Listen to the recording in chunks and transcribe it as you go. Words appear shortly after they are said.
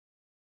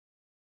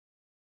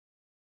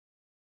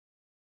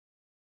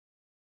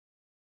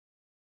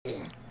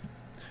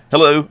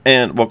Hello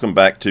and welcome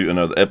back to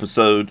another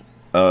episode.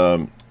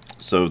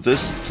 So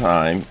this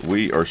time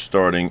we are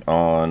starting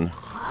on,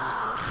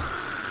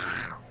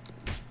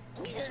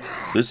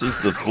 this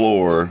is the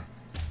floor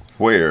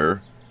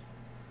where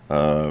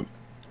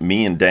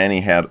me and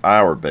Danny had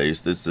our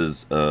base. This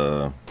is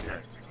oh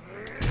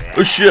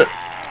shit,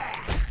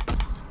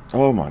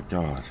 oh my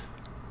god,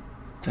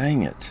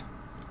 dang it.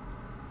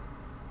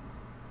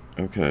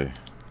 Okay.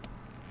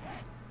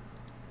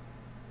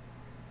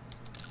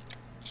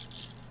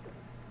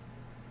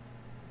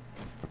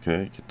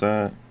 Okay, get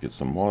that. Get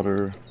some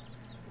water.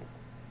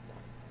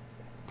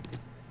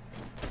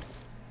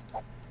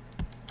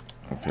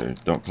 Okay,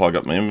 don't clog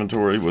up my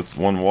inventory with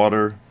one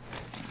water.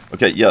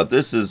 Okay, yeah,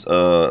 this is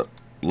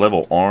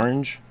level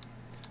orange.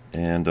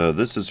 And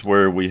this is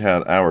where we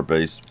had our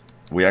base.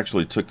 We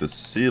actually took the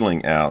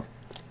ceiling out.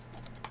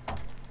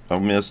 Oh,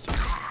 missed.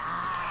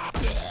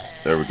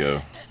 There we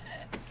go.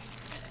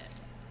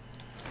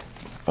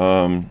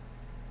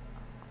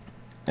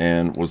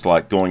 And was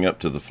like going up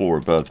to the floor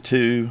above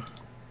too.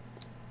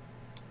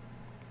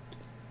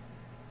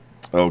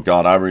 Oh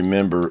god, I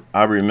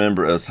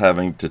remember us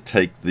having to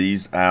take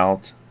these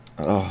out.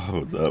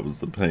 Oh, that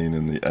was the pain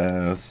in the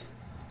ass.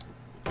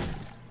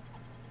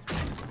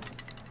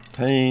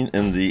 Pain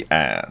in the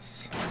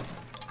ass.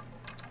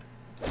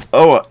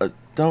 Oh,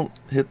 don't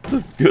hit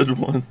the good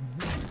one.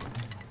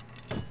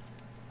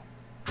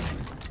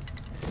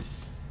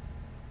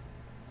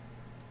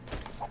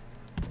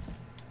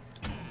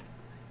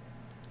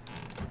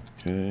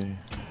 Okay.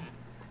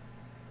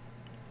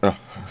 Oh,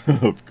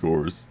 of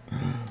course.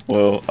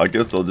 Well, I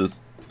guess I'll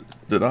just...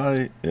 Did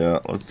I? Yeah,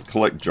 let's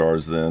collect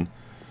jars then.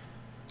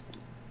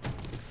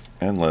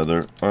 And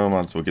leather. Well, I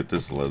might as well get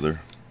this leather.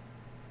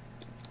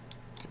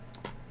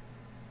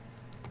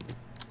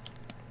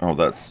 Oh,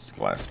 that's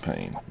glass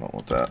pane. Don't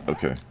want that.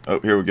 Okay. Oh,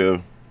 here we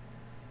go.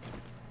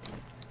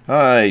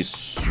 Hi,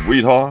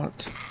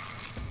 sweetheart.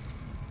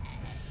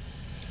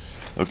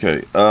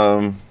 Okay,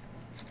 alright,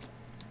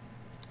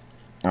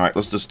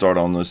 let's just start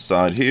on this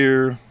side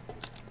here.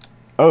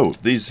 Oh,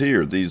 these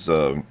here, these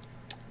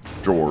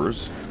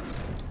drawers.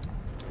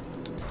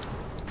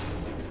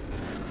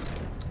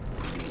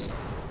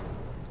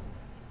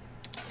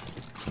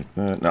 Like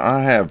that. Now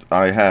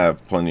I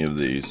have plenty of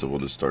these, so we'll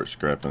just start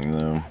scrapping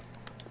them.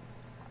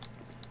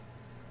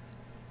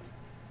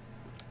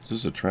 Is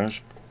this a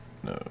trash?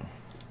 No.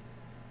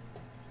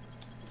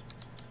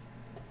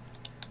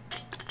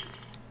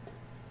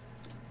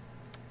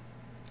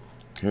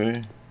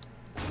 Okay.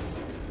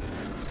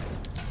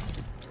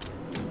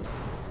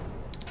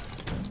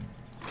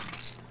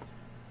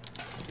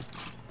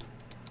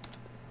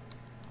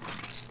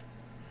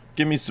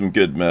 Give me some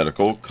good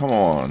medical. Come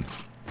on.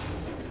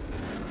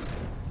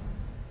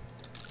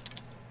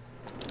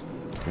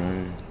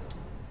 Okay.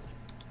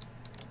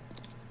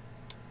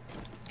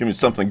 Give me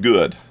something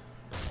good.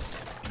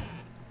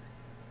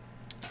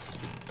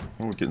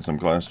 Oh, we're getting some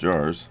glass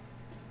jars.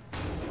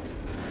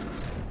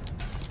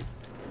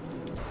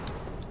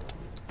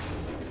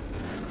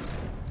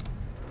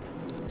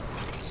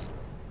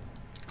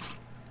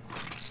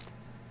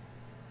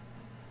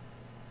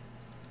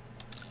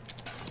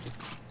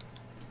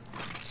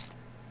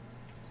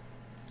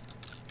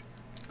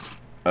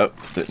 Oh,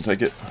 didn't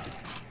take it.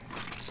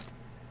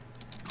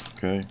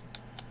 Okay.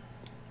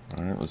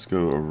 Alright, let's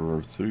go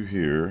over through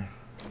here.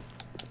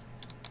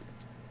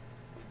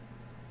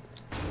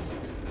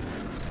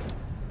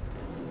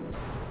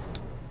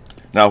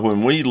 Now,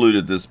 when we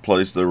looted this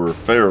place, there were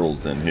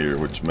ferals in here,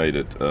 which made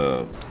it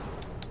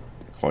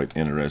quite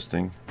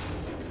interesting.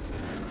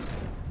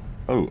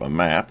 Oh, a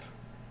map.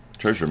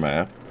 Treasure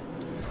map.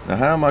 Now,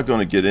 how am I going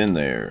to get in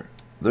there?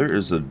 There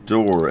is a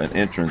door, an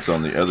entrance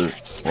on the other...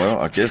 Well,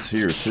 I guess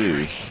here,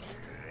 too.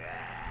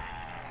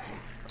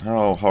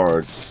 How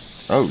hard...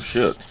 Oh,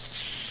 shit.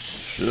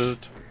 Shit.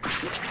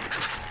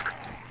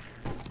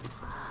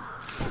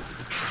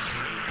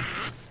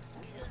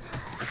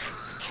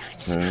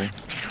 Okay.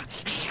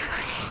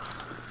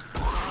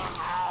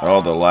 Oh,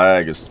 the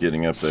lag is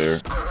getting up there.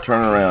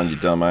 Turn around, you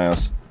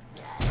dumbass.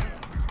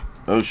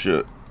 Oh,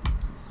 shit.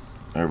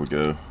 There we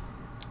go.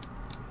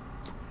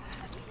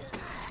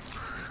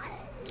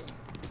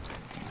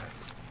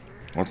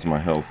 What's my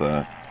health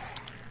at?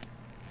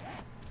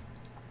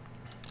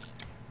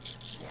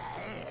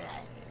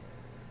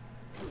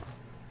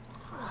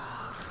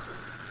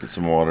 Get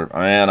some water.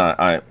 And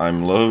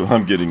I'm low.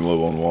 I'm getting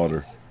low on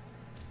water.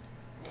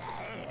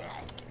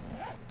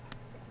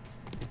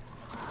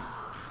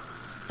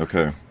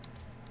 Okay.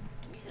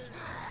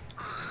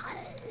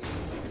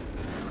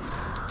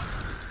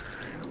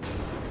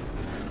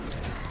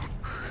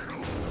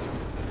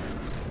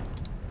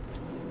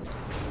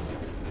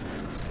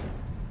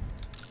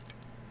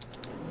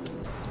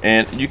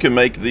 And you can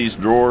make these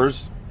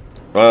drawers.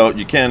 Well,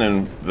 you can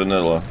in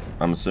vanilla.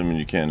 I'm assuming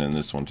you can in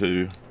this one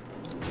too.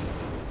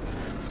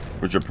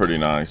 Which are pretty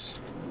nice.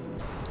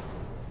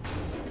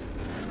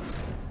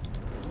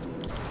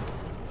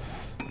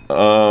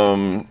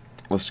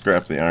 Let's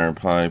scrap the iron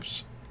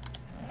pipes.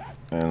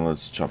 And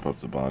let's chop up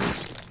the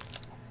bodies.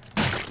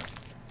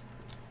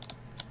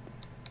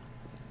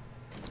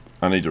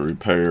 I need to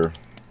repair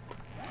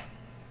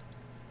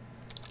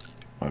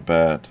my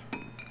bat.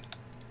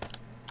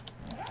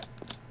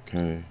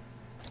 Okay.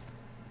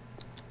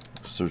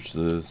 Search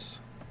this.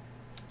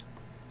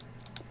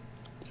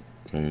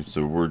 Okay,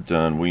 so we're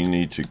done. We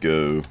need to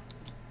go.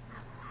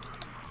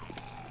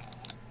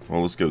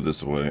 Well, let's go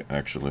this way,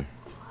 actually.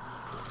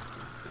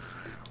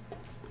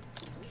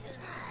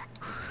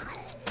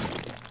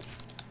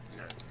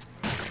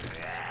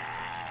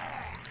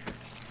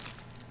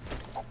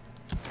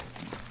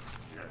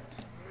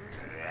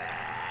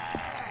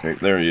 Okay,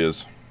 there he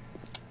is.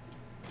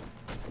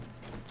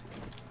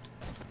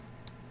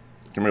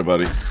 Come here,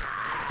 buddy.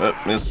 Oh,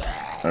 miss.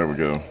 There we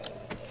go.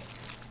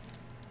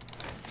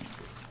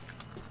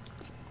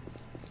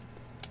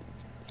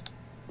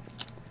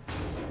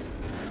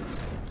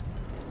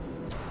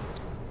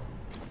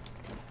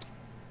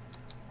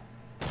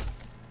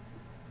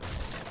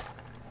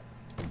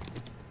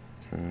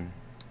 Okay.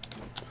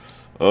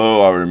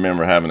 Oh, I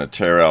remember having to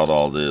tear out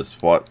all this.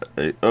 What?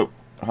 Oh,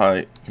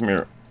 hi. Come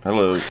here.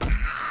 Hello.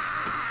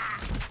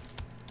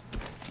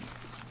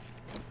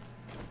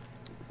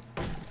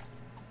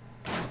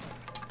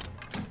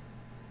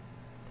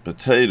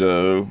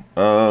 Potato.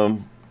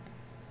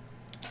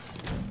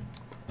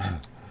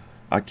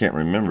 I can't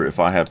remember if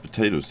I have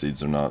potato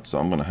seeds or not, so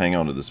I'm going to hang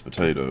on to this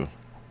potato.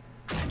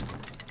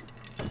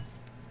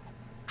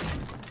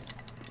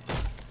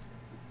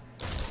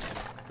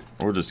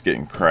 We're just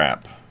getting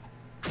crap.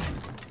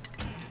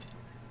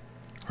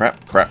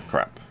 Crap, crap,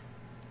 crap.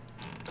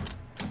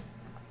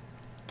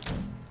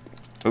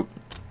 Oh.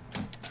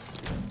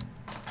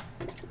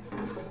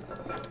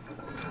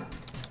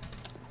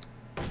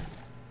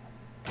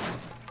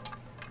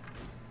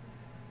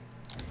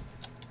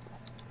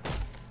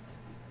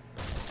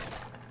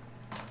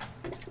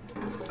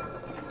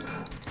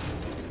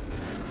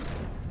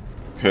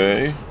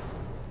 Okay.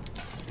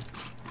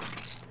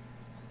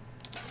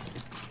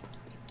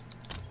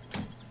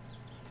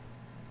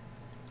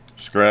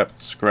 Scrap,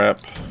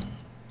 scrap.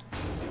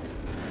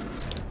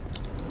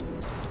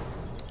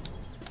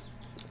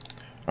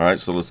 Alright,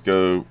 so let's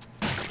go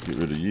get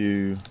rid of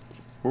you.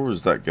 Where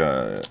was that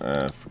guy?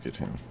 Forget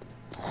him.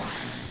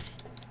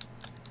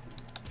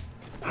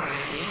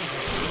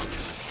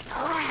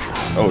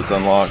 Oh, it's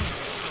unlocked.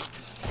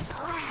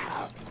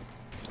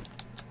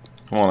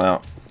 Come on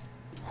out.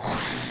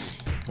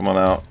 Come on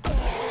out.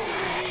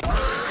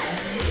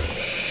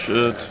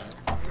 Shit.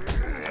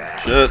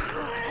 Shit.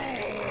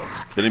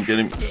 Get him, get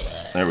him.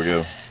 There we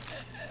go.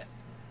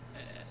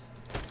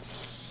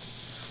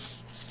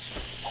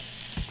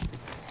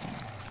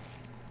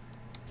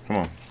 Come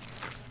on.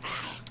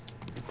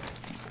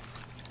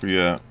 Where you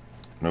at?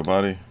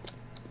 Nobody?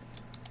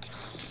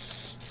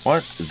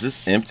 What? Is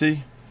this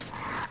empty?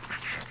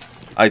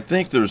 I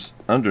think there's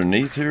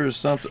underneath here or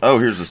something. Oh,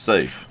 here's a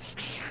safe.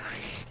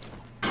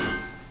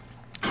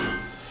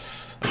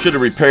 I should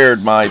have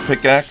repaired my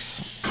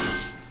pickaxe.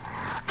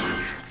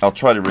 I'll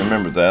try to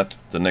remember that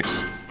the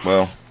next,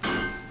 well,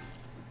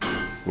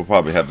 we'll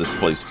probably have this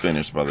place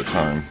finished by the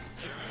time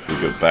we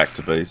go back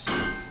to base.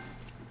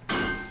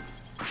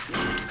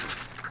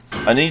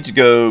 I need to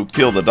go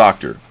kill the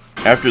doctor.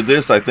 After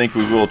this, I think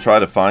we will try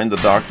to find the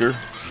doctor.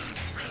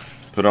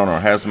 Put on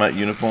our hazmat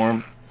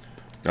uniform.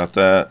 Got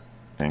that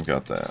and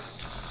got that.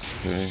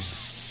 Okay.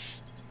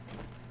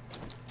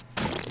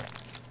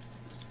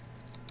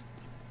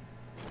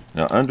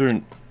 Now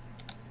under...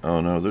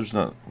 Oh no, there's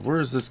not... Where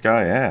is this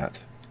guy at?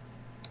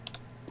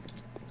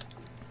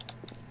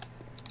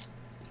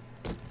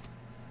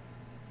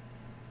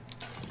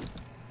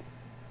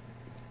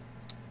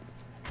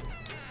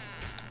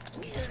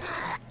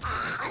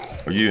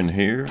 Are you in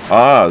here?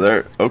 Ah,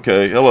 there.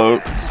 Okay, hello.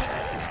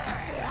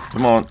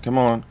 Come on, come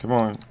on, come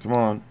on, come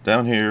on.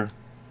 Down here.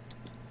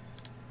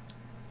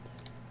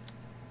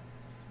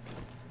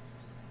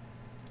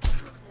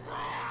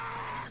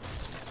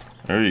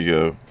 There you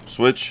go.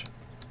 Switch.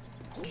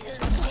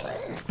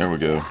 There we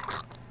go.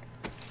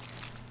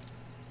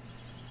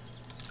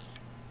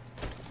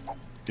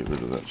 Get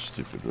rid of that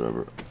stupid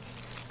rubber.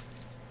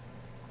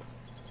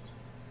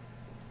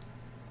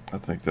 I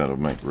think that'll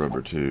make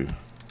rubber too.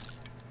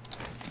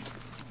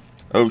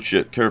 Oh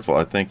shit, careful.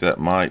 I think that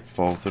might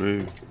fall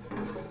through.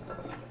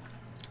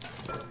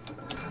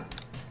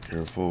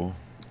 Careful.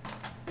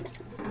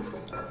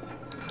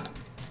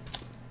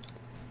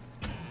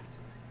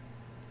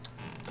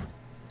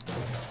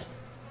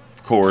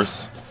 Of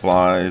course,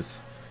 flies.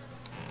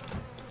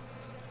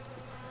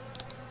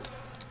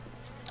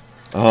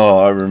 Oh,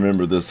 I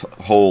remember this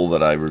hole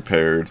that I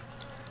repaired.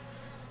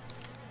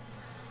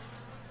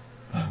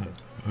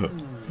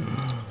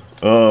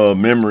 Oh,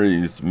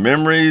 memories.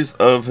 Memories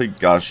of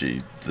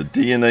Higashi. The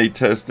DNA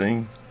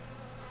testing.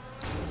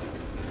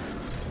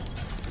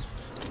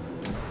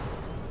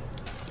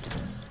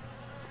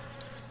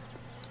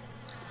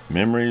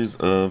 Memories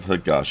of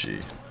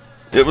Higashi.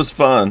 It was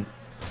fun.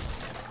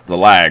 The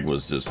lag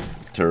was just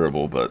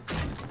terrible, but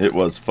it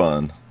was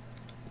fun.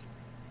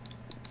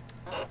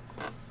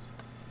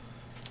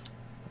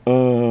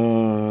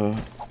 Oh,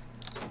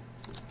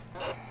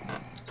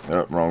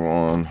 wrong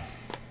one.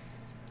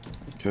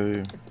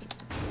 Okay.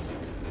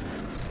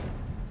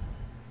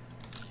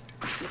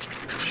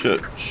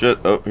 Shit, shit.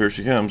 Oh, here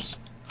she comes.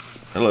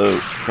 Hello.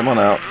 Come on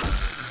out.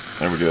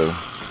 There we go.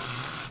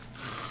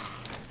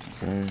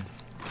 Okay.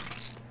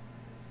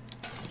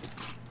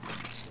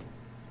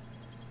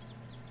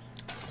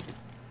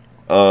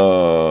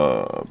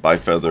 By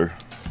feather.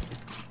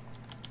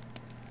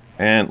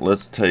 And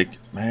let's take,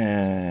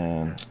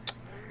 man,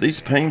 these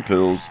pain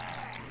pills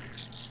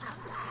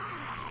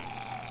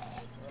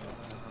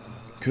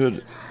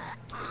could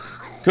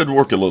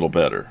work a little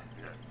better.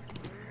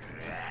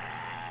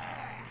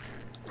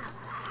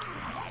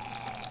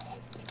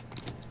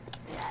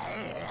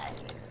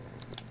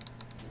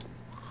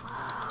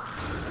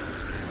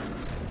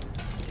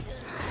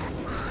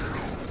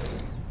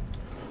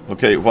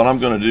 Okay, what I'm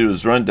going to do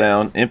is run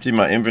down, empty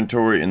my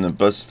inventory, and then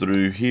bust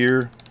through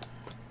here.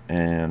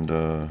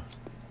 And,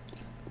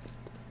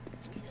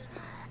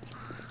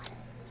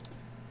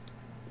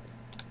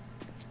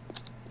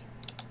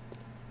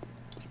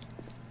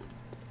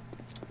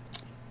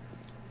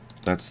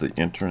 that's the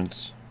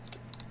entrance.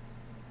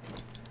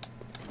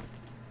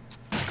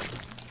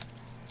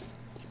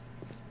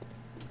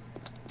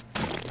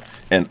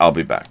 And I'll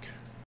be back.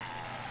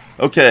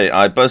 Okay,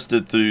 I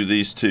busted through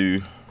these two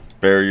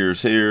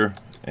barriers here.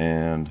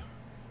 And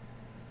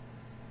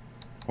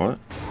what?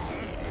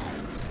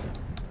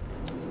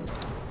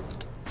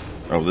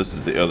 Oh, this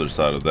is the other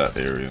side of that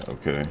area.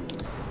 Okay.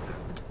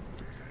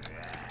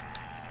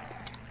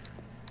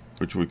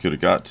 Which we could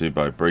have got to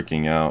by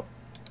breaking out.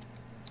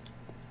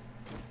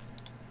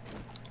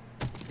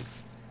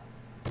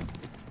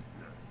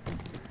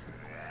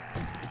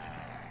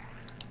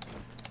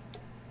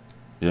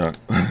 Yeah.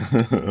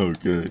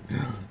 Okay.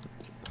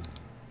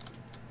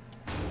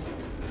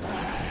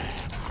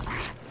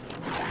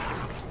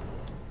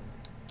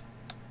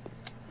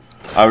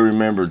 I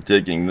remember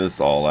digging this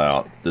all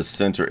out. This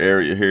center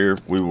area here,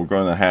 we were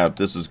going to have,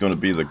 this is going to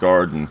be the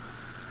garden.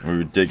 We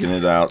were digging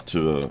it out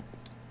to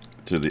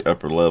the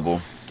upper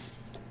level.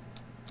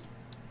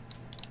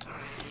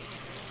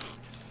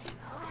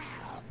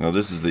 Now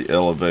this is the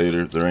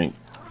elevator. There ain't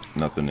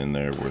nothing in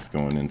there worth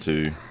going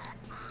into.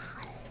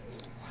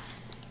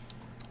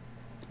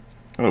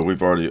 Oh,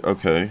 we've already,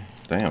 okay.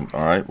 Damn,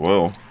 alright,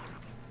 well.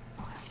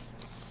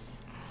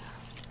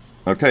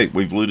 Okay,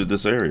 we've looted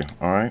this area,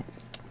 alright.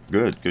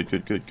 Good, good,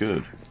 good, good,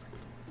 good.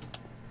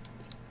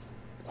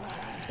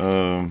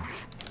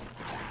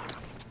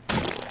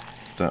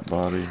 That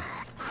body.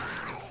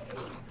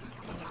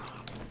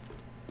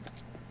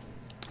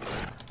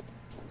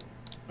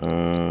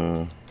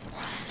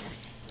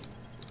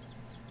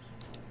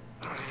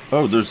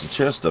 Oh, there's a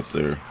chest up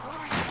there.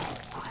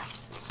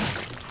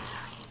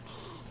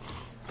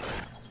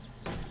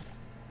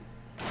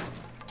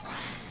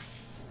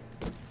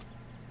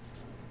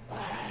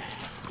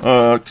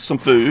 Some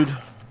food.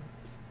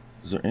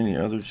 Is there any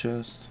other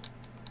chest?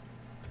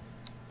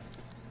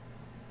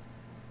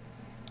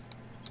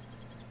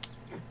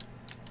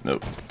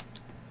 Nope.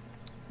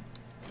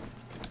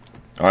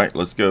 Alright,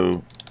 let's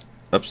go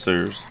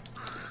upstairs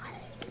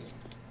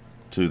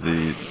to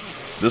the,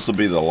 this will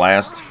be the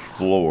last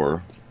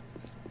floor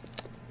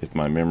if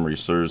my memory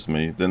serves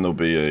me. Then there'll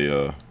be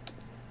a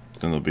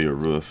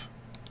roof.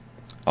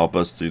 I'll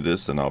bust through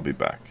this and I'll be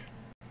back.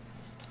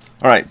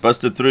 Alright,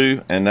 busted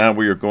through, and now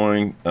we are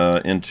going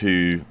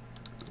into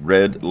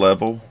red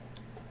level.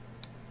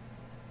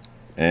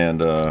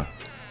 And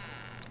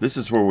this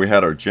is where we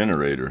had our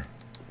generator.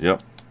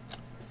 Yep.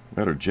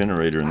 We had our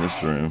generator in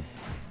this room.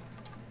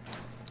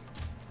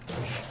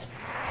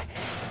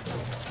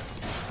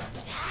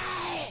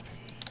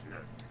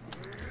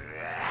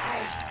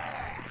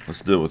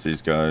 Let's deal with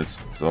these guys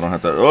so I don't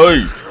have to.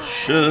 Oh,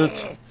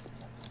 shit.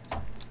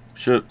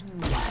 Shit.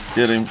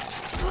 Get him.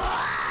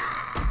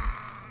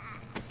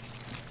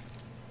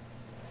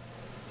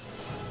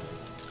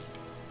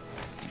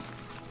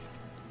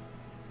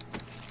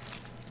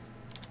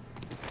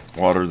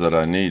 Water that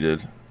I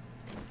needed.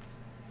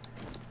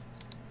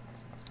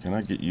 Can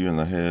I get you in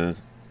the head?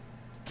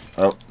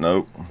 Oh,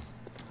 nope.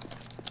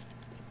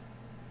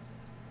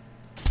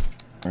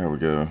 There we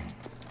go.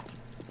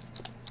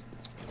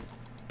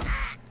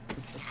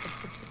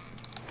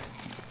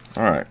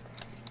 Alright.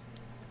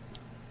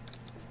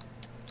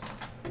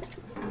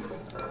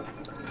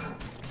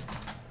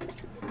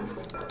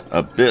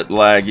 A bit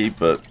laggy,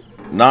 but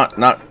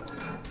not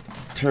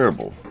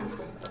terrible.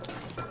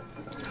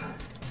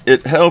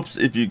 It helps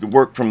if you can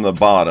work from the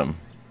bottom.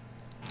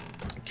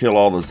 Kill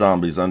all the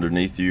zombies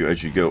underneath you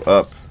as you go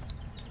up.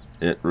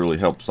 It really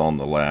helps on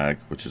the lag,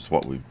 which is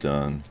what we've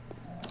done.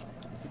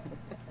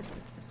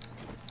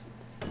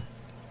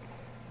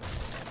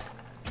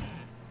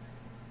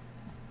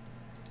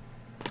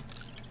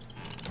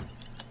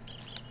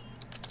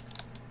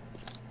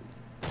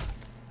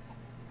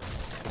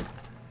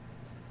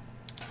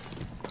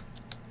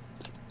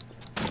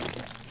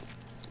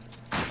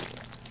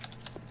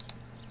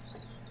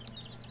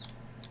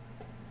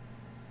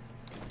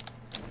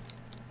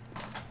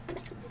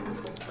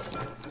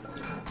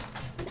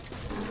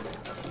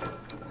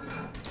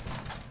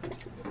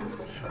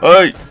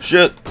 Hey,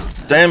 shit.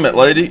 damn it,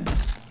 lady.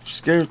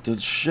 Scared the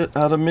shit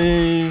out of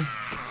me.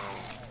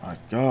 My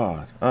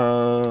God.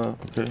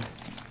 Okay.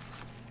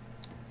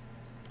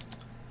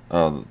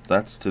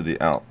 That's to the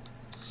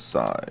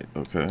outside.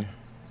 Okay.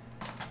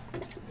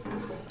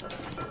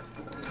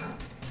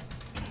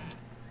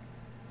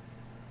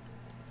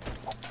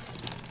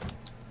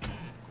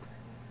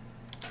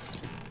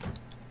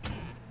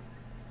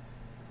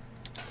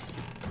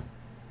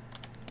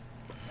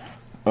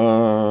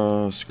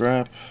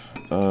 Scrap.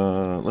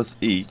 Let's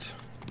eat.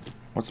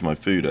 What's my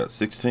food at?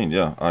 16.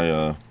 Yeah,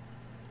 I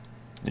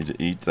need to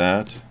eat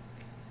that.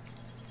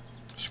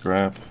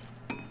 Scrap.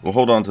 We'll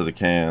hold on to the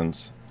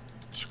cans.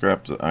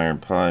 Scrap the iron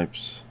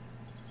pipes.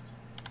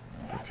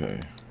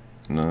 Okay.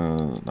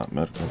 No, not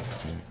medical.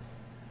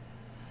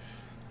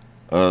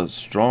 Okay.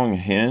 Strong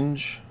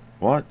hinge.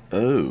 What?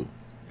 Oh,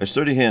 a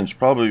sturdy hinge.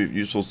 Probably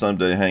useful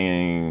someday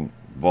hanging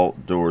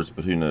vault doors,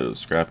 but who knows?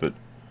 Scrap it.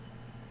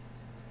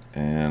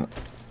 And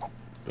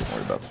don't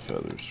worry about the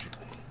feathers.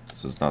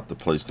 This is not the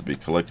place to be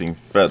collecting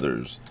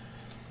feathers.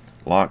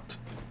 Locked.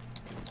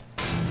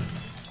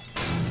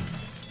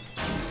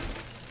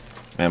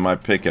 Man, my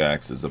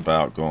pickaxe is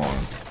about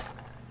gone.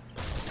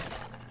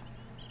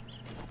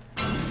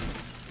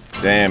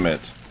 Damn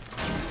it.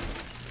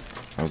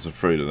 I was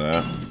afraid of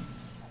that.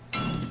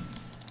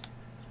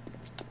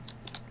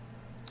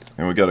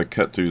 And we got to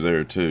cut through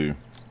there too.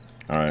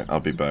 Alright, I'll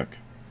be back.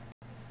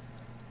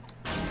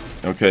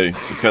 Okay,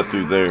 we cut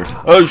through there.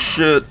 Oh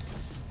shit!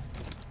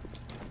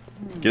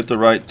 Get the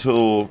right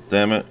tool,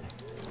 damn it.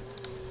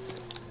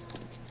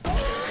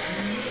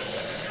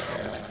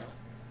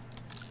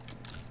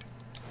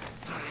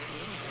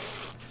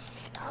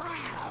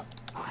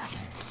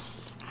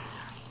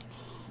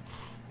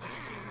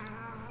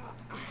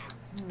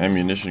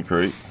 Ammunition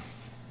crate.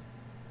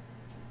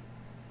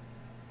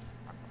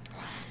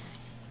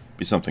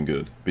 Be something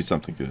good. Be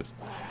something good.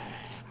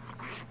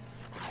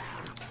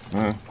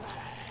 Alright,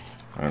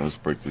 let's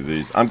break through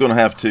these. I'm gonna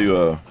have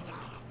to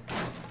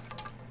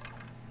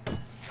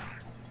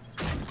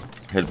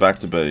head back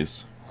to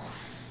base.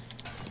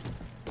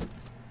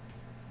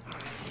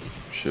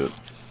 Shit.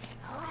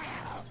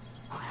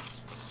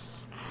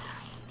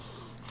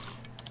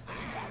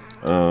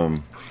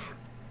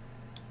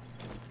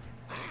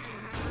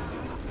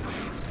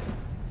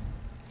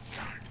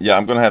 Yeah,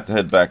 I'm gonna have to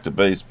head back to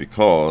base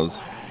because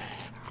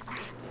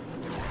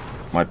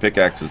my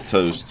pickaxe is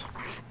toast.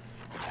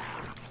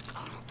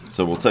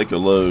 So we'll take a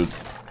load.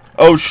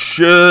 Oh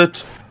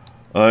shit!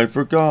 I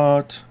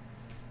forgot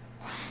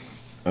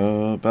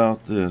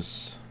about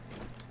this.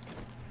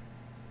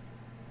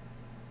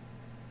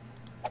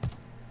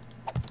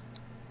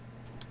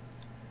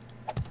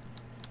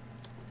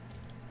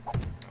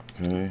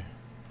 Okay.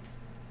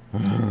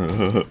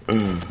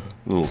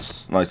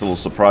 Nice little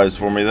surprise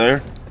for me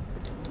there.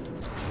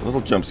 A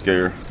little jump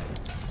scare.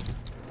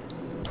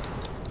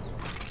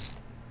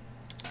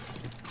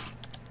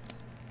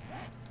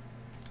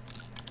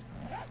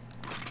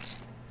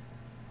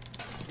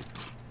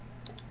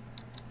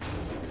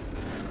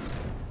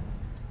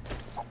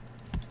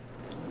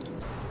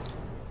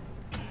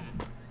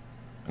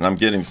 And I'm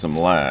getting some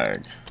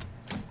lag.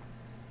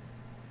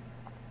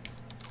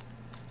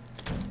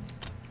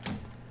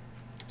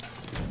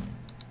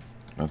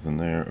 Nothing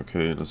there.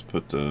 Okay, let's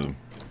put the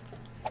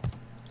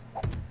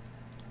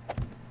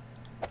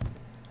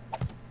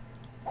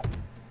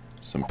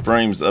some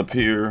frames up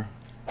here.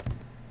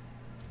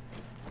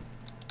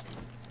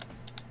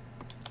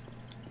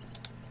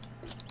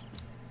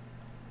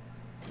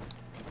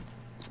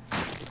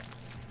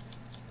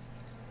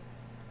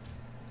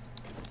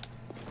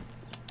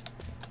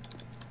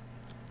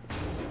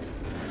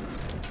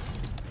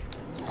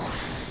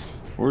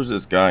 Where's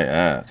this guy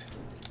at?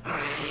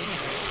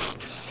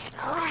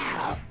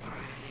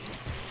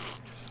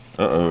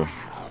 Uh-oh.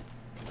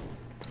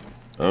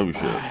 Oh,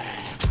 shit.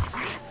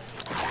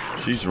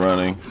 She's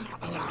running.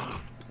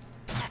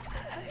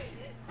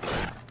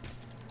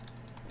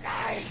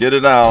 Get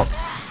it out.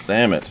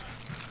 Damn it.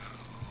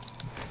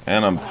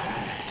 And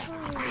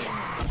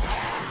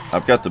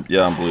I've got the...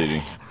 Yeah, I'm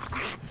bleeding.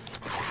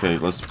 Okay,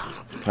 let's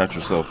patch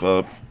yourself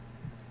up.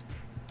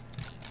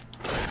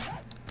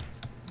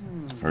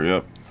 Hurry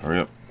up. Hurry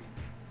up.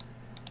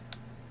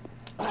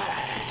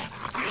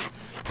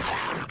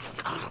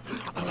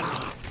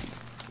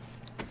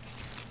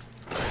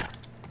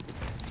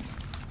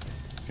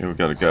 Okay, we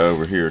got a guy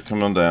over here.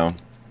 Come on down.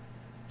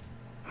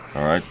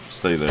 Alright,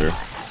 stay there.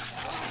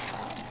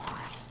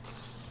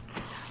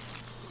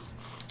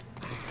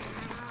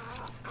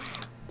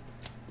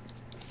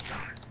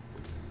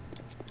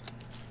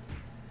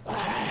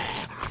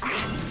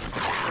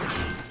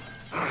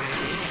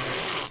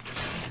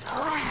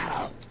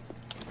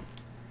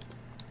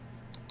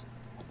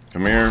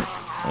 Come here.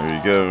 There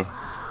you go.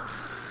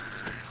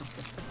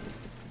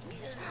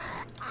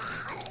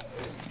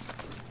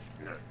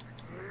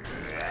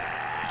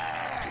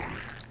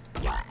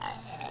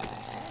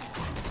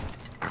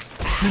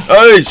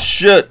 Hey,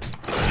 shit!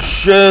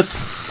 Shit!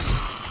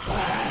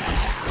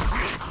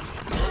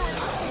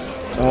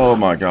 Oh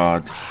my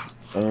god.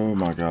 Oh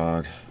my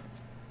god.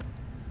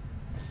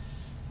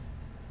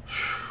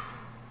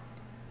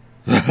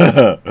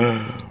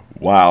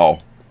 Wow.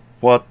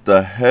 What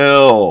the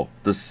hell?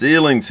 The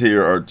ceilings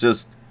here are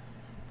just...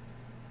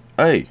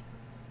 Hey.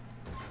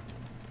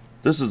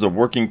 This is a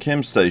working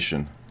chem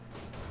station.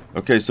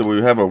 Okay, so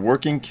we have a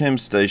working chem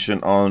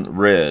station on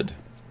red.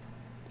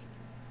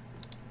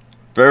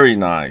 Very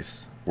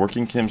nice.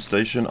 Working chem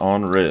station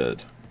on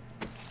red.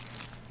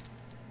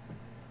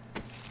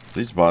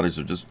 These bodies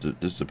are just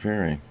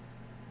disappearing.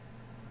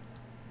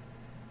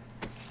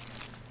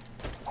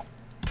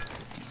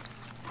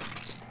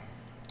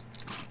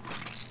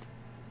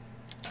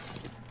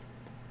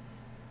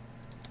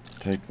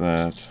 Take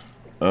that.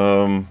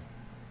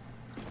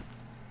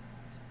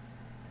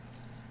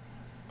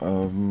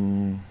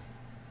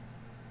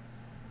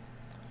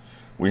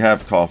 We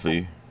have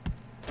coffee.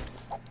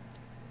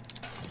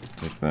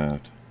 Take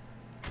that.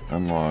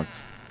 Unlocked.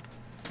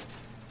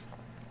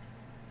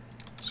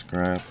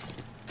 Scrap.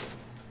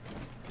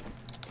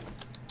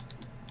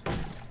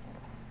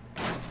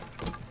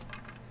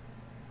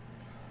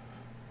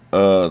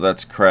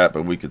 That's crap,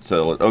 but we could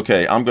sell it.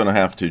 Okay, I'm gonna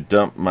have to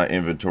dump my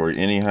inventory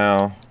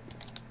anyhow.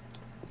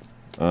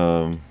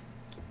 Let's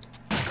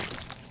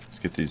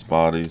get these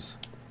bodies.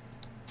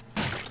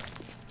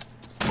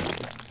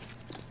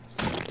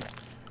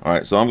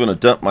 Alright, so I'm gonna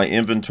dump my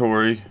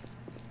inventory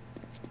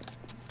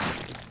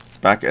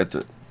back at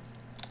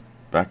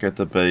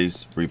the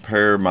base,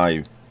 repair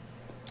my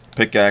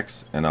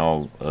pickaxe, and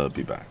I'll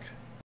be back.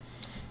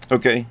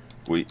 Okay,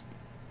 we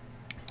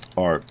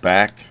are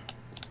back.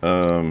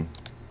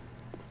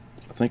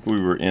 I think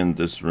we were in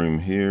this room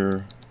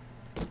here.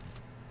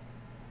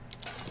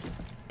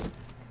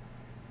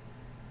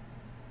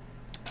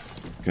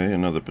 Okay,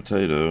 another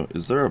potato.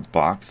 Is there a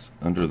box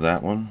under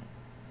that one?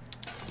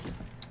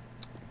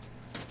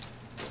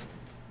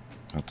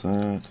 What's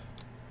that?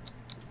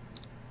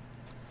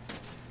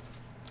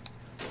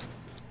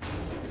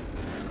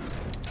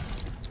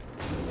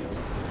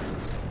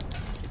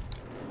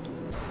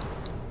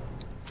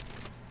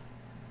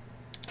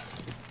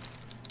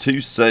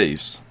 Two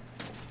safes.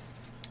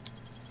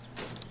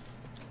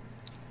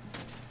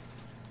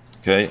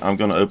 Okay, I'm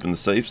going to open the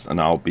safes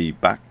and I'll be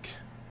back.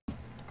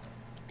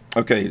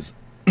 Okay,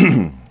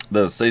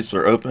 the safes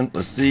are open.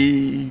 Let's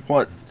see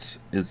what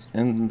is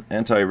in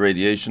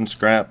anti-radiation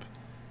scrap,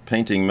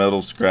 painting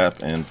metal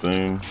scrap, and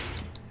boom.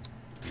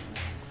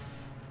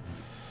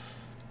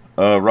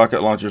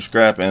 Rocket launcher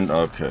scrap and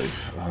okay.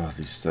 Oh,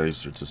 these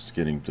safes are just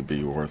getting to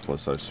be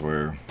worthless, I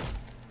swear.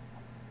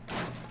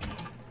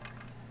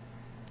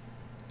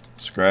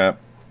 Scrap.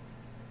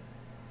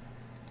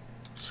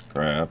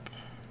 Scrap.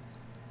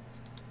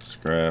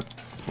 Scrap.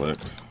 Click.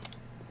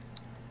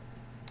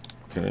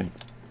 Okay.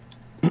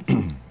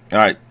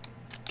 Alright.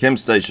 Chem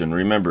station.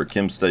 Remember,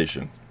 chem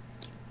station.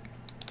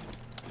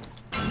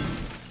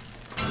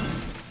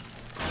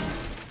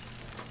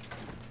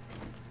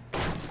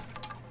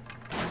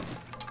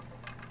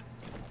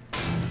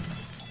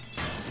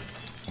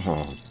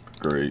 Oh,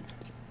 great.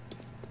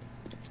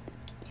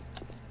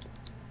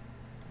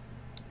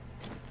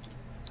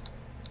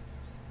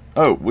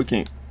 Oh, we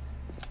can't.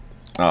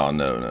 Oh,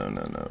 no.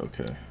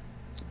 Okay.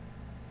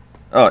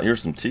 Oh,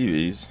 here's some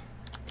TVs.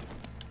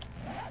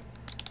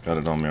 Got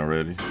it on me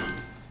already.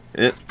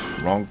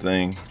 Wrong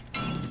thing.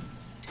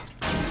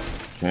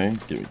 Okay,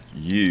 get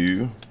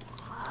you.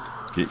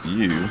 Get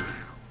you.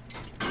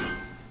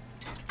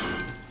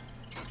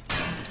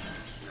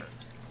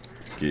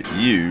 Get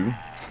you.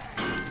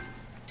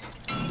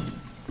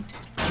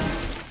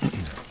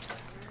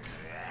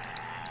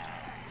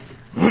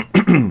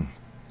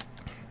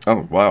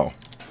 Oh, wow.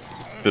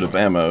 Bit of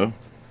ammo.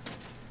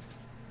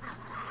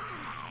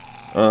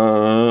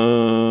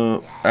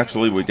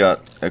 Actually, we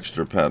got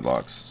extra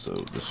padlocks, so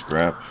the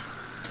scrap.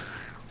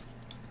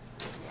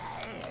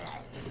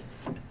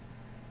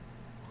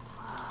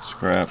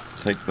 Scrap.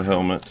 Take the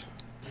helmet.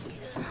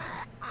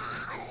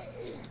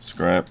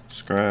 Scrap.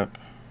 Scrap.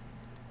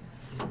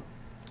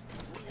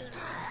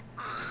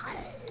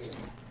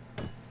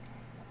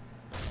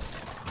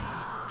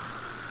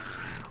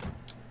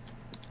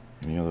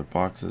 Any other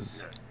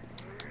boxes?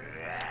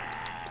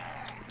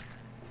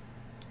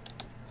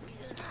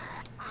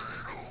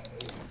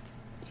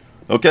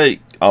 Okay,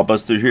 I'll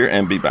bust through here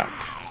and be back.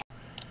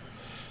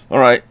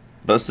 Alright,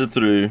 busted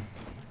through.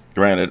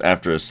 Granted,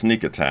 after a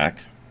sneak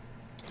attack.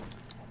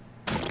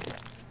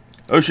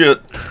 Oh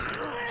shit!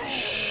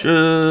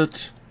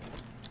 Shit!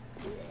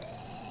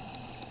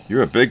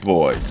 You're a big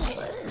boy.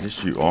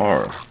 Yes, you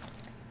are.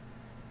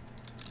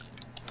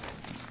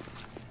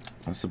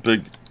 That's a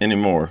big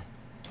anymore.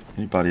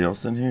 Anybody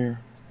else in here?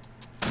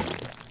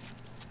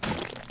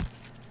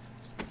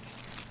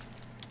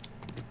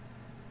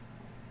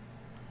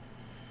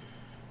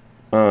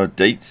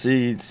 Date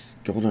seeds,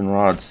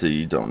 goldenrod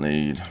seed, don't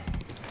need.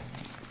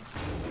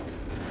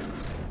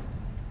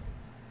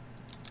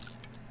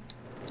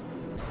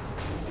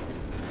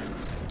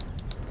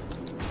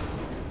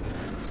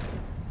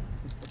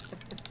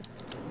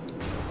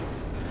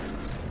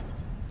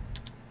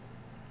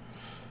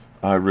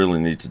 I really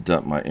need to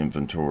dump my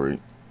inventory.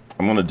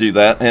 I'm going to do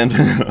that, and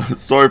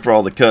sorry for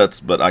all the cuts,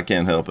 but I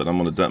can't help it. I'm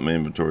going to dump my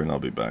inventory and I'll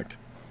be back.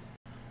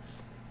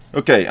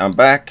 Okay, I'm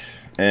back,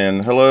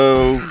 and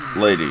hello,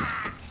 lady.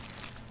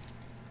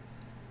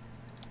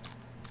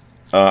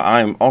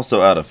 I'm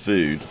also out of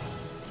food.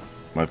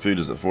 My food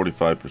is at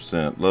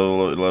 45%.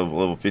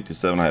 Level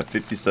 57. I have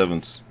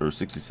 57 or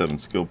 67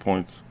 skill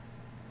points.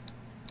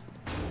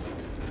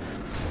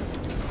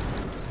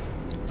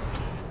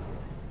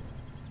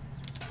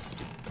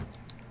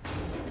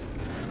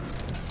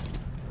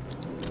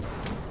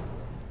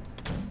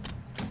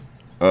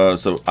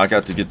 So I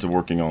got to get to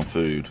working on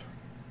food.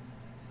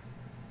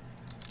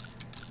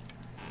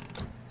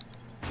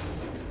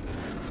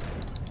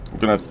 We're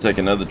gonna have to take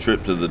another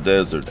trip to the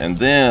desert, and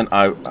then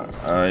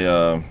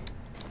I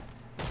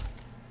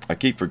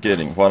keep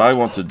forgetting. What I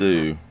want to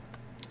do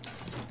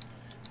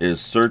is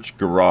search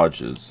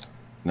garages.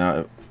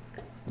 Now,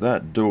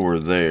 that door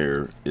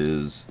there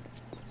is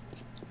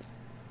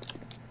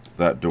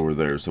that door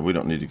there, so we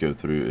don't need to go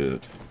through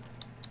it.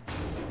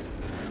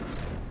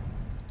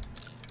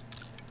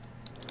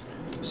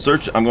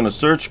 I'm going to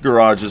search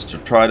garages to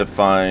try to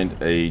find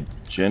a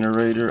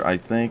generator, I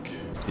think.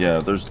 Yeah,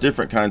 there's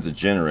different kinds of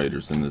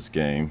generators in this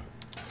game.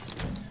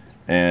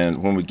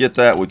 And when we get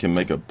that, we can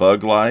make a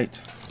bug light.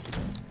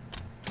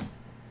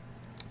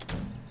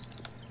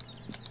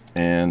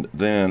 And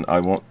then I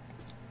want...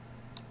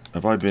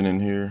 Have I been in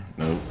here?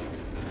 No.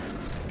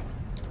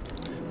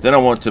 Then I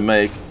want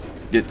to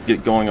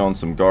get going on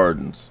some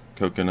gardens.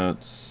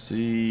 Coconut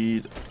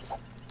seed...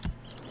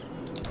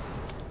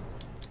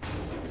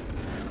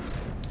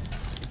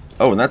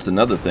 Oh, and that's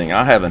another thing.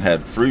 I haven't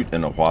had fruit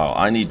in a while.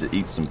 I need to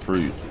eat some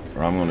fruit,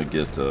 or I'm going to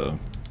get, oh,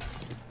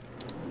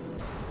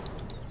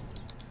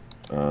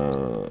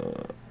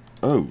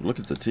 look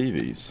at the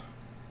TVs.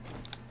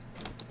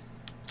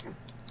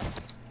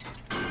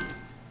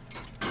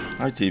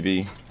 Hi,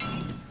 TV.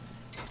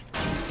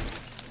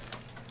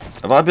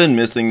 Have I been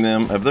missing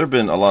them? Have there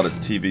been a lot of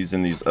TVs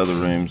in these other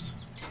rooms?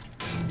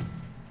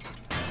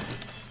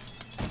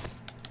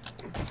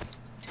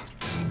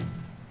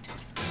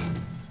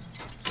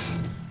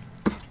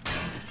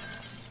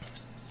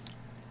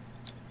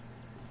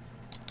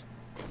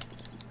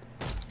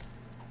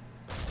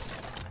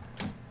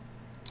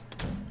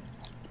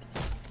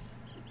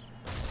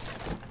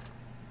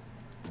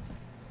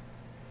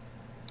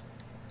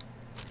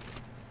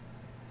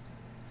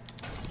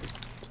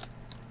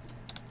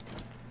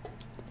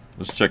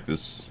 Let's check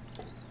this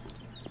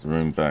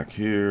room back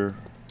here.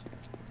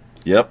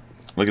 Yep,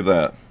 look at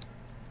that.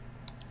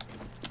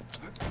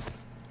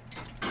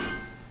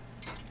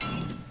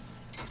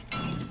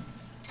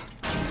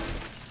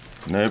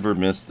 Never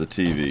miss the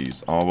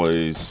TVs.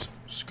 Always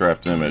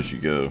scrap them as you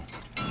go.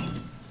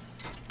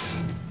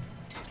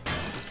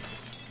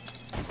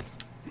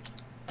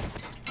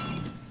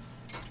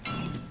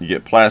 You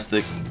get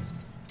plastic,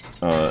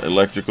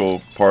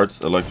 electrical parts,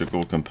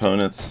 electrical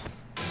components.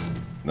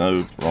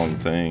 No, wrong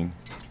thing.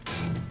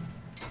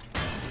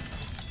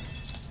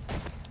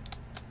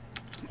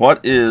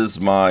 What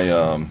is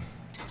my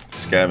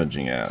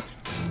scavenging at?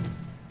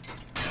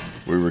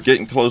 We were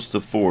getting close to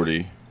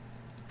 40.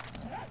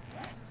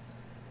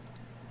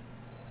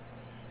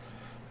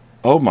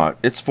 Oh my,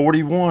 it's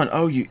 41.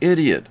 Oh, you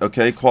idiot.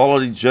 Okay,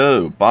 Quality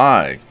Joe,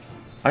 bye.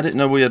 I didn't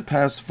know we had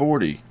passed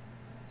 40.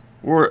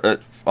 We're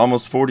at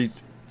almost 40,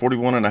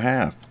 41 and a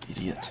half.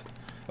 Idiot.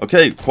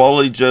 Okay,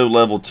 Quality Joe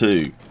level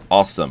 2.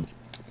 Awesome.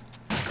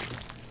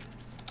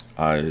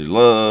 I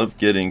love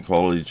getting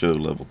Quality Joe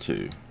level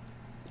 2.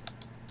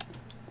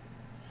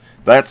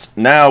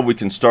 Now we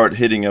can start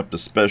hitting up the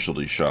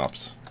specialty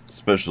shops,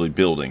 specialty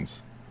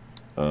buildings.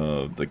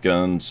 The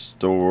gun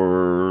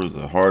store,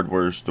 the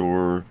hardware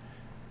store,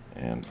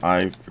 and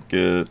I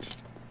forget,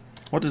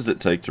 what does it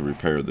take to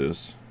repair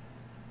this?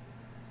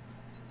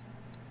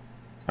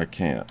 I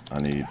can't. I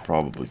need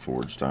probably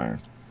forged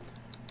iron.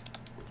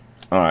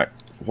 Alright,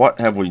 what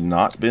have we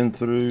not been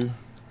through?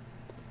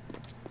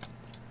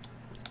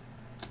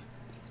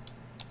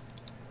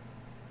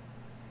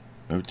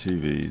 No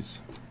TVs.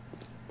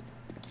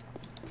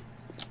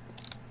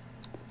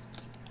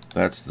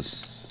 That's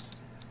the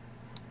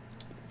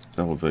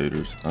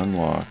elevators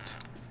unlocked.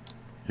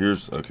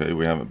 Here's, okay,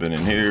 we haven't been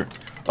in here.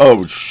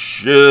 Oh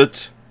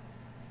shit.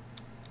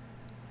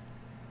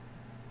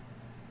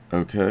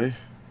 Okay.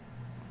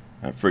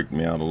 That freaked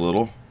me out a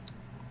little.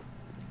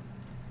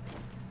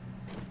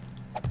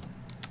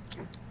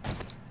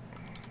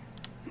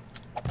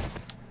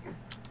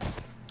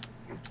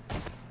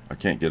 I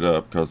can't get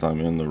up because I'm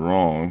in the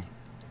wrong.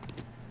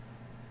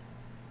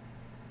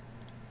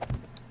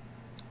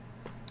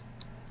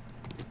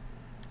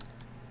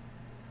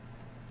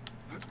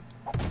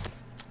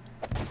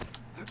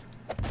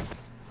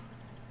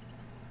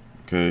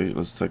 Okay,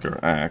 let's take our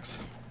axe.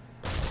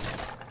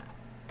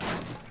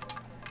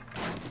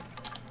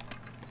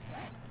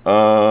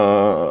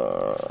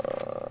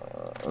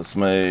 Let's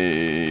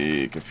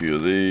make a few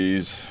of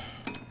these.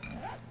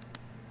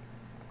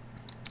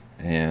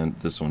 And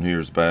this one here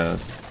is bad.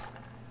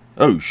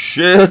 Oh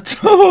shit!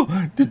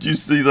 Did you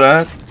see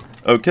that?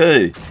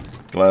 Okay,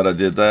 glad I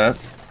did that.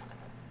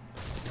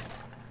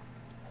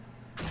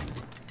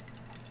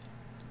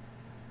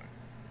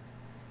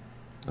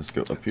 Let's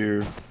go up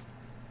here.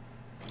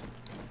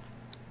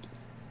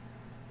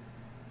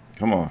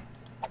 Come on.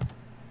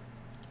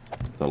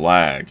 The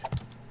lag.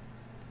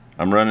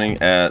 I'm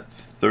running at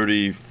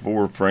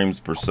 34 frames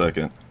per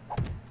second.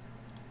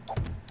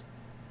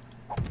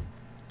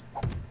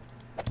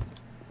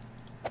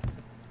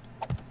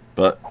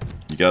 But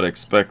you gotta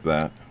expect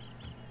that.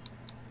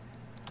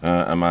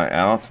 Am I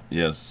out?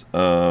 Yes.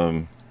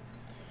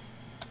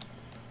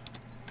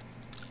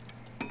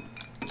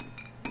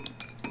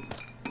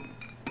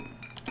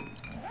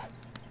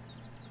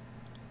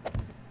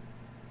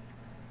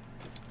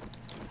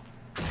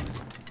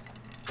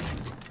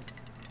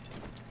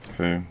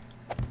 Okay.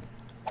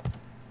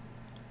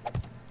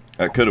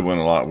 That could have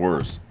went a lot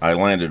worse. I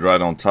landed right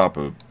on top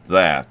of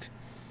that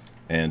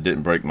and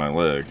didn't break my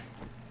leg.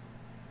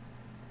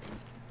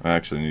 I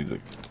actually need to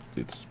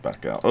get this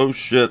back out. Oh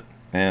shit!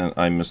 And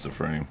I missed a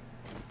frame.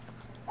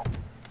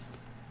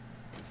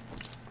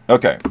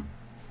 Okay.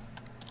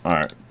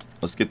 Alright.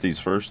 Let's get these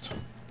first.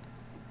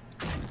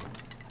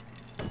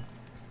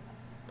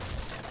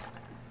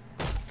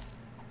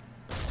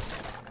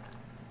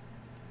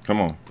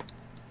 Come on.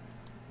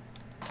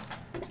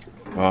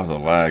 Oh, the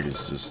lag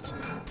is just...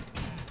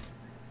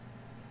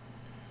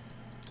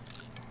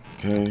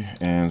 Okay,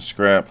 and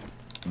scrap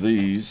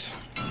these.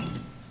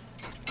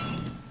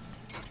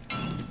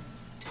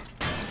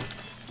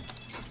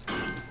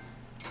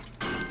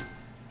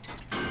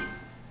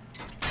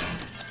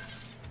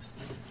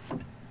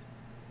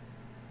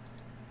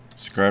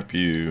 Scrap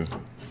you.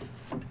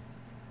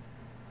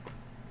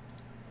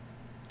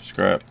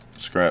 Scrap,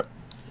 scrap.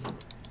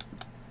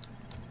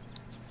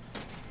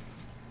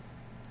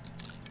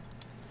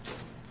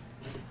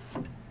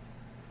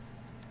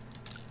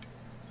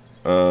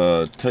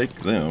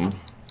 Take them.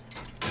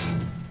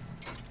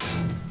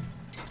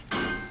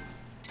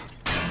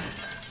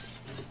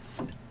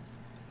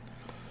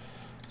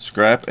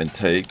 Scrap and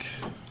take.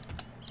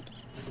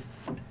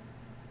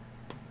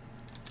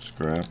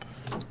 Scrap.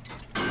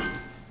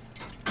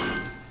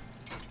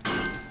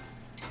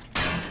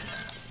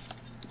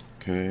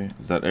 Okay,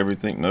 is that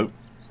everything? Nope.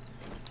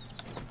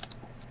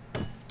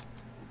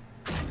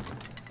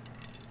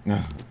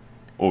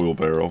 Oil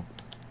barrel.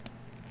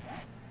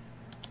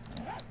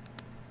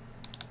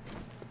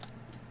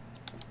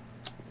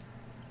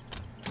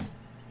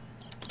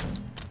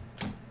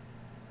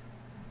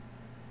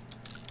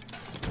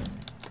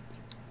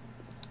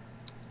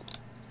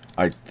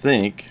 I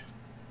think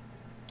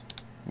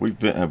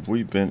have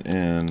we been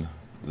in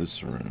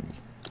this room?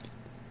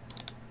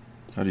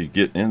 How do you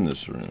get in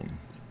this room?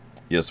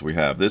 Yes, we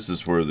have. This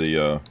is where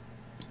the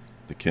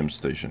chem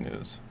station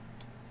is.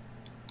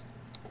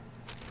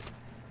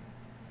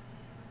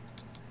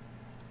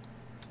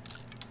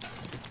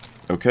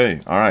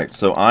 Okay, alright,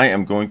 so I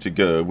am going to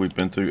go. We've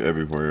been through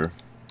everywhere.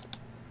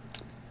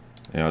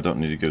 Yeah, I don't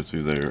need to go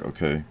through there.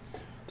 Okay.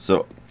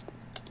 So,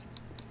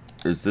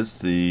 is this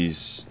the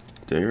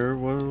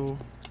stairwell?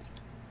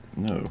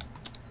 No.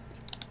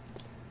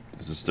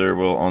 Is the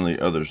stairwell on the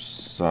other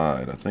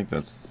side? I think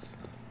that's...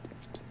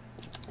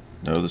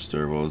 No, the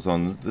stairwell is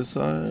on this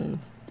side.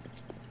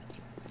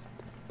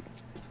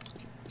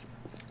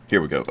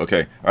 Here we go.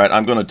 Okay. Alright,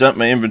 I'm going to dump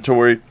my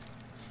inventory.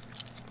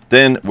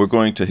 Then we're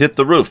going to hit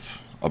the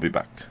roof. I'll be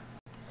back.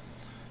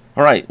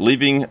 Alright,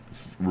 leaving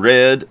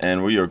red,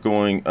 and we are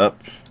going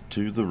up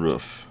to the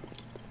roof.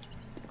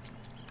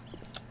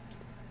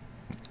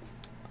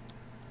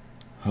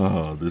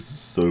 Oh, this is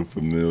so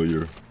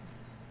familiar.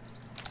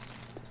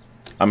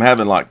 I'm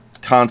having like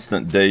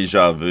constant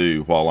deja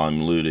vu while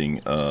I'm looting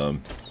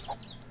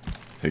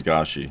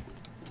Higashi.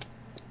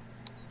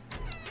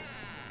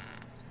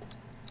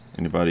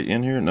 Anybody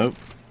in here? Nope.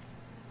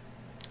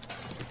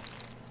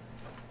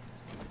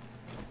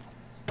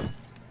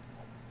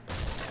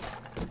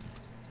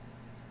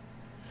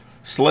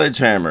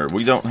 Sledgehammer.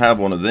 We don't have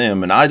one of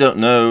them, and I don't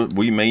know.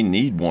 We may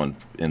need one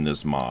in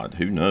this mod.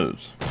 Who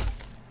knows?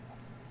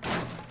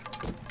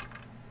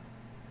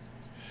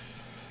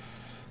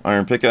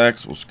 Iron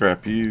pickaxe. We'll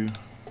scrap you.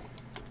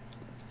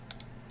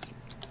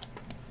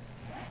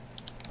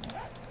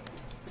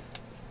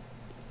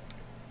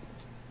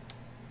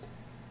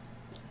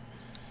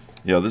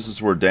 Yeah, this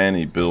is where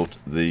Danny built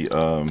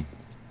the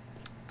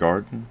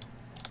garden.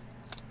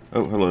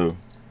 Oh, hello.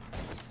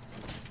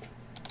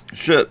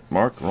 Shit,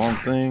 Mark, wrong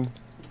thing.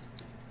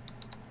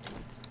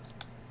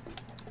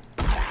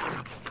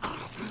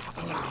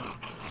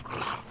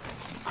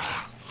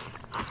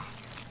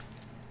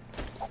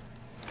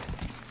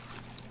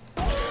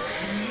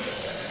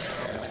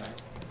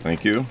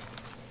 Thank you.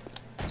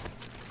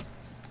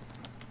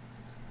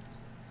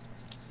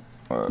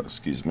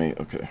 Excuse me.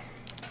 Okay.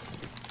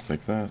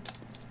 Take that.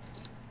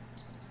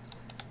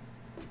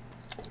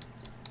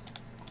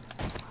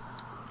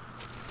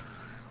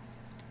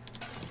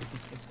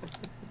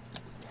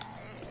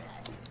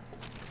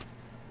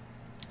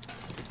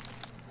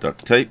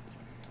 Duct tape.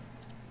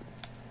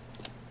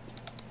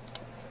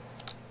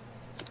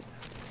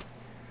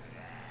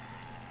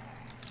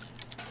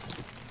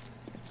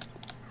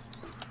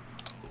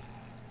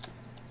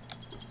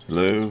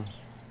 Hello.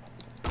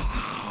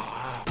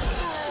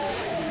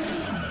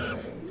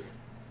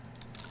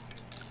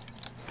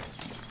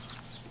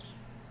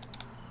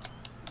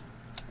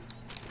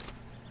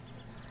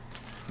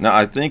 Now,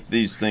 I think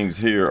these things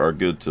here are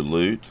good to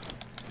loot.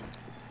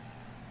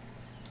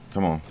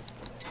 Come on.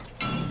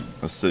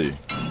 Let's see.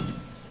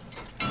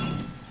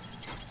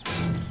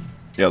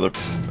 Yeah, they're...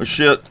 Oh,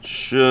 shit.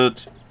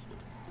 Shit.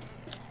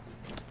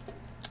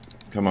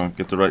 Come on,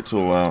 get the right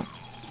tool out.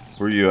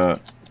 Where you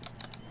at?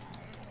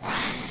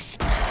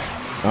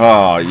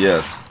 Ah,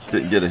 yes.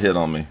 Didn't get a hit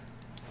on me.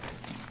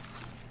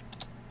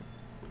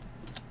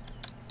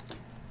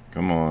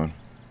 Come on.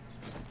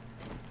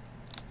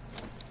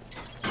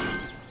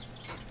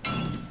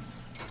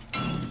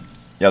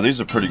 Yeah,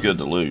 these are pretty good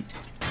to loot.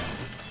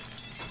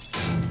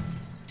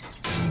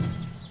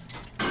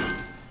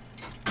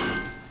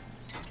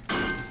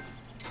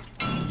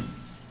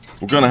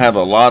 We're going to have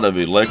a lot of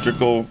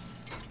electrical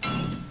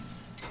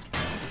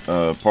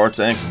parts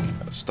and...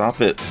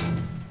 Stop it.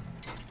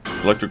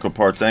 Electrical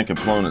parts and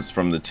components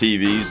from the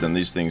TVs and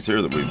these things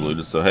here that we've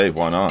looted. So, hey,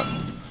 why not?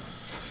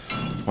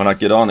 Why not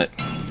get on it?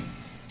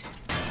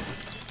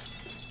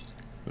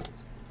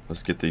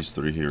 Let's get these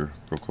three here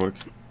real quick.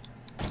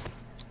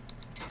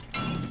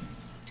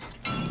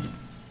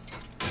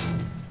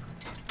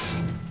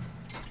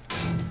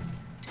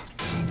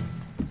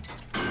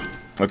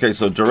 Okay,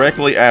 so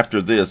directly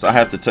after this, I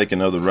have to take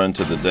another run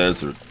to the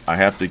desert. I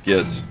have to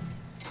get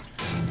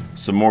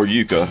some more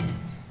yucca,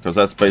 because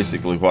that's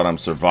basically what I'm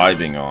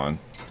surviving on.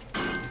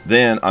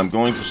 Then I'm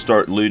going to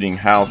start looting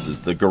houses,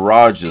 the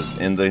garages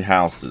in the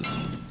houses.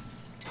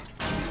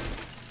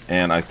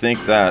 And I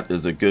think that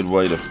is a good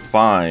way to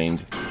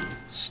find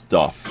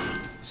stuff,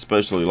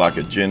 especially like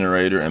a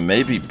generator and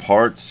maybe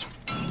parts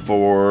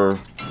for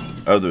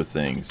other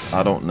things.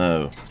 I don't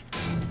know.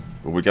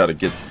 But we got to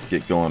get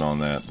going on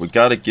that. We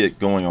got to get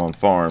going on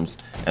farms.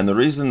 And the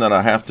reason that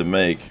I have to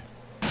make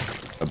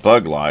a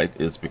bug light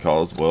is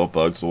because, well,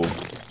 bugs will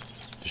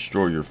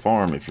destroy your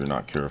farm if you're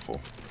not careful.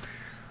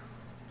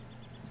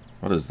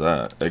 What is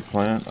that?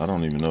 Eggplant? I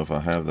don't even know if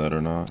I have that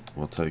or not.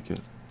 We'll take it.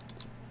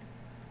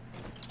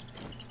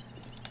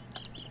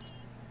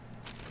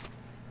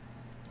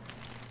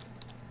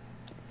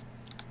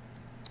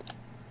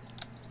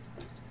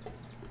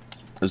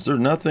 Is there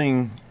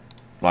nothing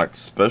like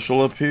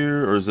special up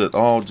here, or is it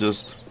all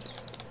just...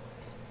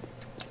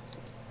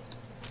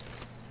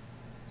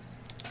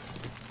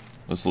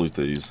 Let's loot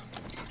these.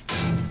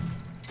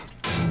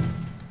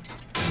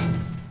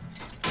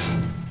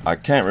 I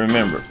can't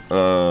remember.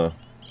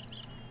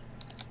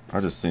 I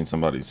just seen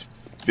somebody's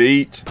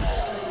feet.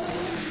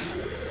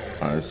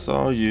 I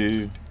saw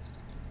you.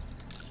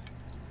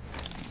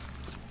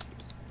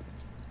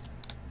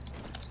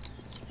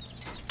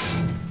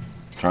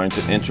 Trying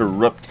to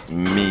interrupt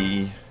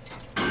me.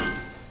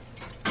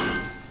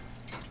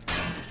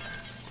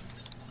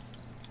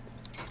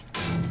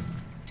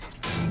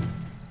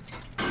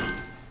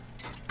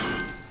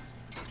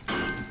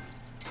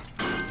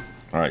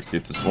 Alright,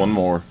 get this one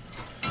more.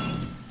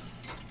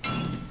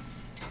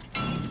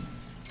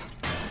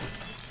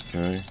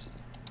 Okay.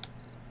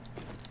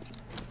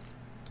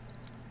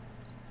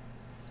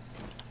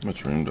 How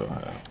much room do I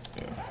have?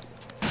 Yeah.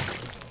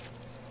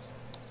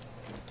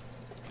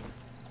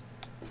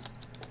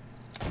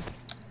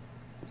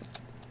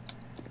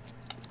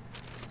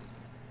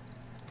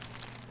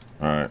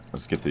 Alright,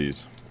 let's get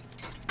these.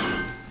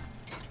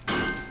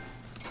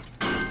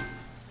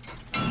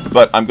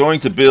 But I'm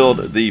going to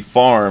build the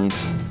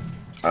farms.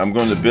 I'm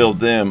going to build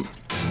them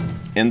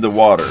in the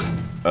water.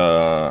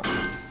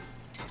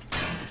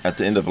 At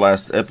the end of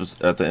last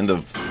episode, at the end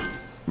of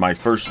my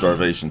first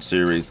Starvation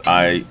series,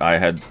 I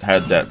had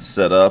that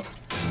set up,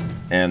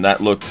 and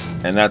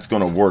that's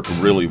going to work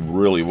really,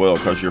 really well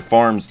because your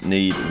farms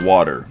need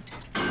water,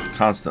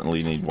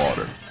 constantly need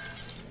water.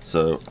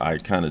 So I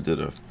kind of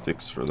did a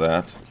fix for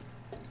that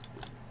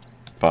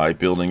by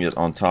building it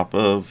on top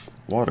of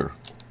water.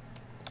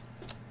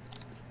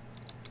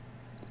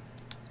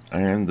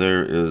 And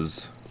there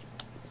is...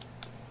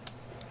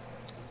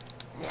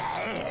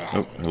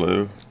 Oh,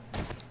 hello.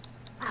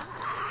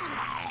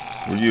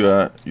 Where you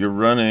at? You're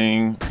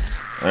running.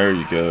 There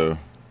you go.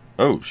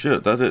 Oh,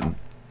 shit, that didn't...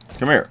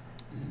 Come here.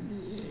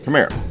 Come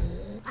here.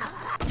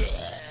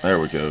 There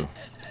we go.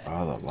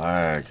 Oh, the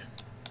lag.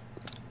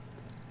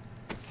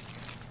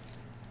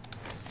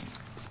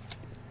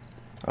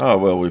 Oh,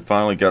 well, we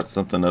finally got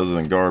something other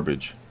than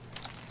garbage.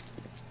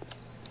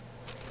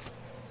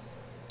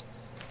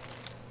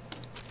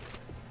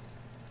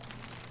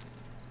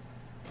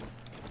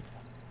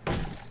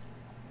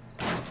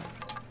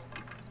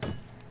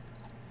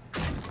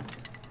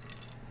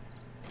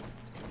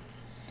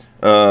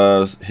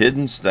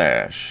 Hidden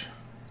stash.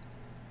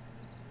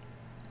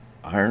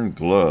 Iron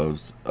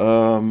gloves.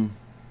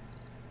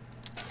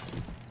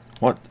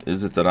 What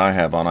is it that I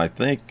have on? I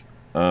think,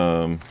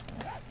 oh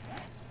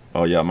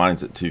yeah,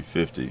 mine's at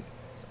 250.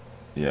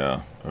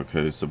 Yeah,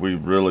 okay, so we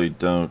really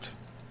don't,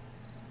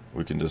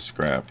 we can just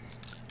scrap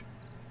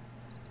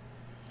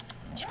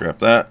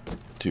that.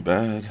 Too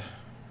bad.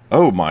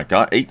 Oh my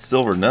god, 8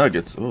 silver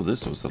nuggets. Oh,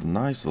 this was a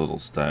nice little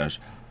stash.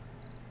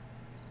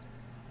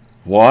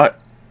 What?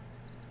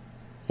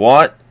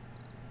 What?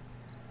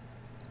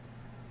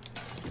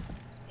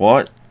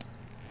 What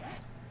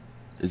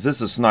Is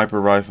this a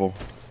sniper rifle?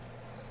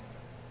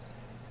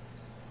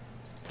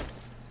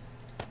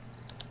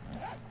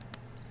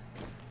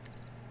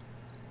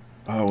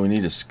 Oh, we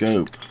need a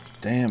scope.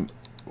 Damn.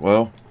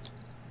 Well,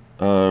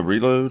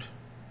 reload.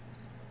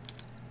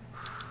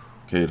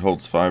 Okay, it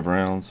holds 5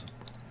 rounds.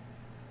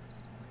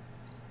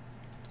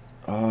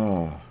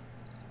 Oh,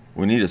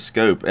 we need a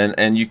scope.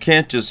 And you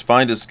can't just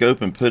find a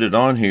scope and put it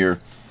on here.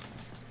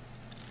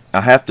 I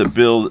have to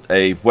build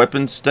a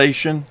weapons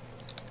station.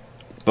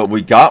 But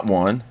we got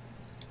one.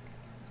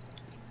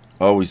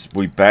 Oh,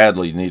 we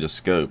badly need a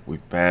scope. We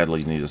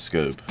badly need a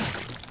scope.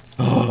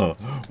 Oh,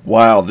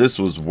 wow, this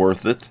was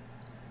worth it.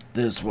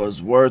 This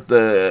was worth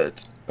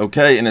it.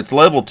 Okay, and it's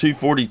level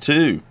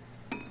 242.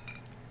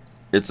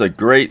 It's a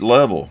great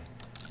level.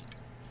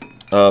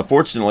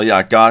 Fortunately,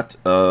 I got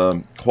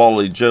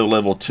Quality Joe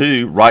level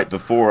 2 right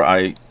before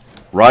I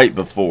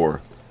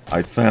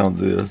found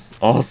this.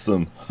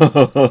 Awesome.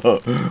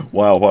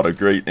 Wow, what a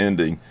great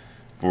ending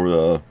for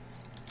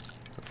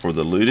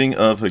the looting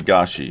of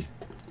Higashi.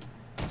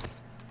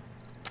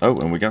 Oh,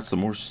 and we got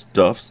some more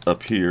stuffs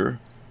up here.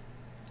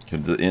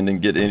 Can the ending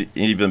get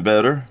even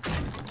better?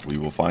 We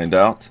will find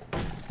out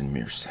in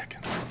mere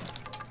seconds.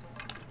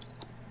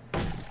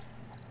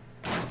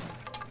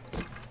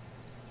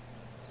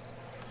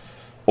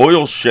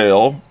 Oil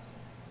shell,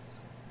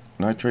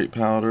 nitrate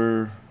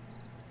powder,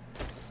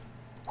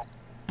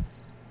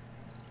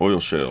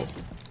 oil shell,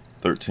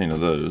 13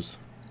 of those.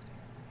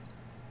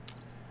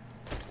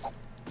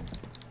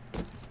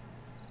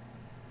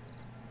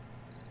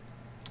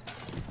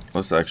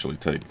 Let's actually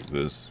take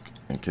this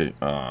in case,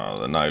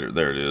 the niter,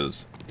 there it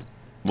is.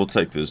 We'll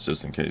take this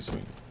just in case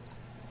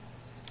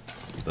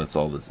that's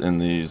all that's in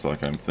these,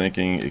 like I'm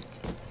thinking.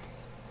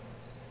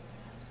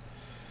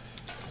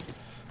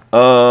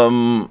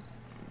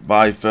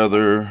 Buy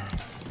feather.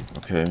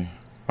 Okay.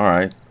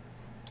 Alright.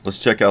 Let's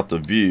check out the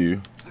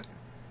view.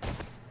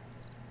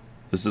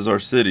 This is our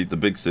city, the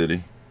big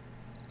city.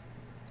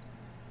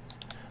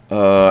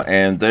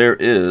 And there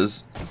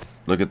is,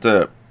 look at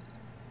that.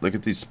 Look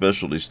at these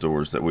specialty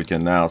stores that we can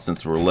now,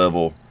 since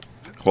we're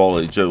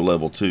Quality Joe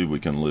level 2, we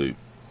can loot.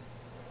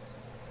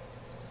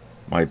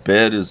 My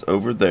bed is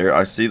over there.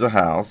 I see the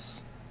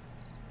house.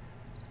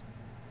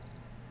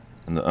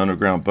 And the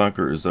underground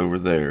bunker is over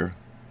there.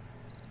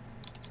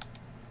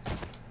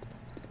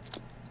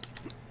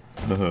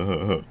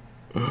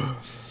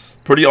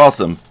 Pretty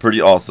awesome.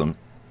 Pretty awesome.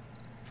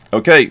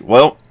 Okay,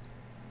 well,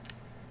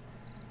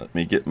 let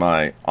me get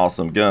my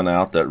awesome gun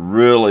out that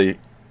really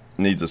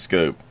needs a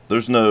scope.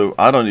 There's no,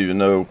 I don't even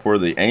know where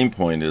the aim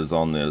point is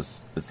on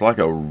this. It's like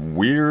a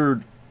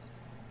weird,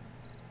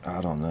 I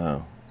don't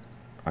know.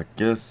 I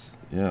guess,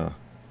 yeah.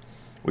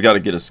 We got to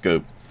get a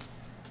scope.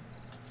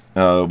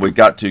 We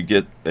got to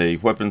get a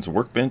weapons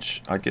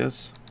workbench, I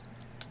guess.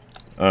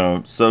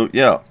 So,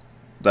 yeah.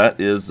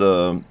 That is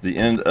the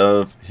end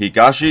of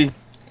Higashi.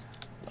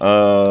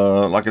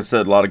 Like I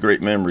said, a lot of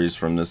great memories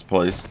from this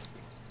place.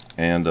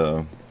 And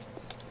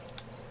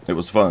it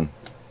was fun.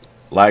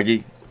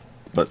 Laggy,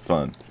 but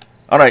fun.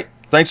 Alright,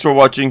 thanks for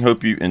watching.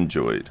 Hope you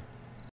enjoyed.